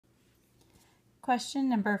Question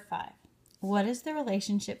number 5. What is the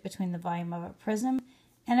relationship between the volume of a prism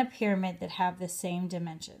and a pyramid that have the same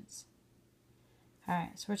dimensions? All right,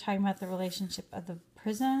 so we're talking about the relationship of the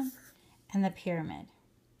prism and the pyramid.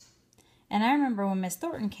 And I remember when Miss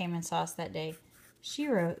Thornton came and saw us that day, she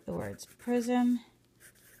wrote the words prism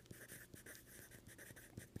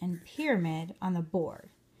and pyramid on the board.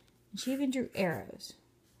 And she even drew arrows,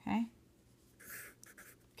 okay,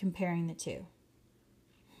 comparing the two.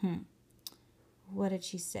 What did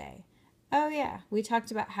she say? Oh yeah, we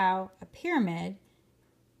talked about how a pyramid,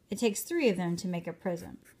 it takes 3 of them to make a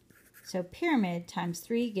prism. So pyramid times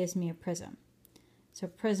 3 gives me a prism. So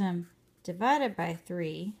prism divided by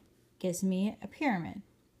 3 gives me a pyramid.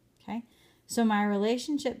 Okay? So my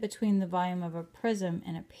relationship between the volume of a prism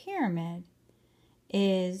and a pyramid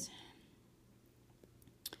is,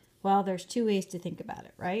 well, there's 2 ways to think about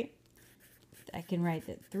it, right? I can write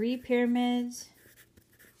that 3 pyramids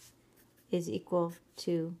is equal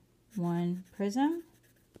to 1 prism.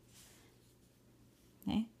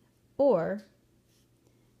 Okay? Or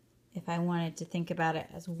if I wanted to think about it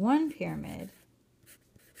as 1 pyramid,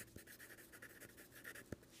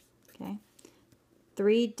 okay,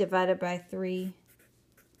 3 divided by 3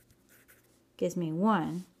 gives me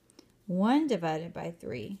 1. 1 divided by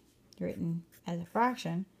 3, written as a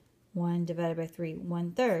fraction, 1 divided by 3,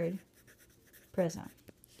 1/3 prism.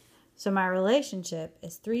 So my relationship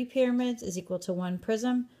is 3 pyramids is equal to 1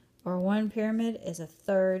 prism, or 1 pyramid is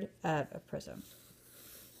 1/3 of a prism.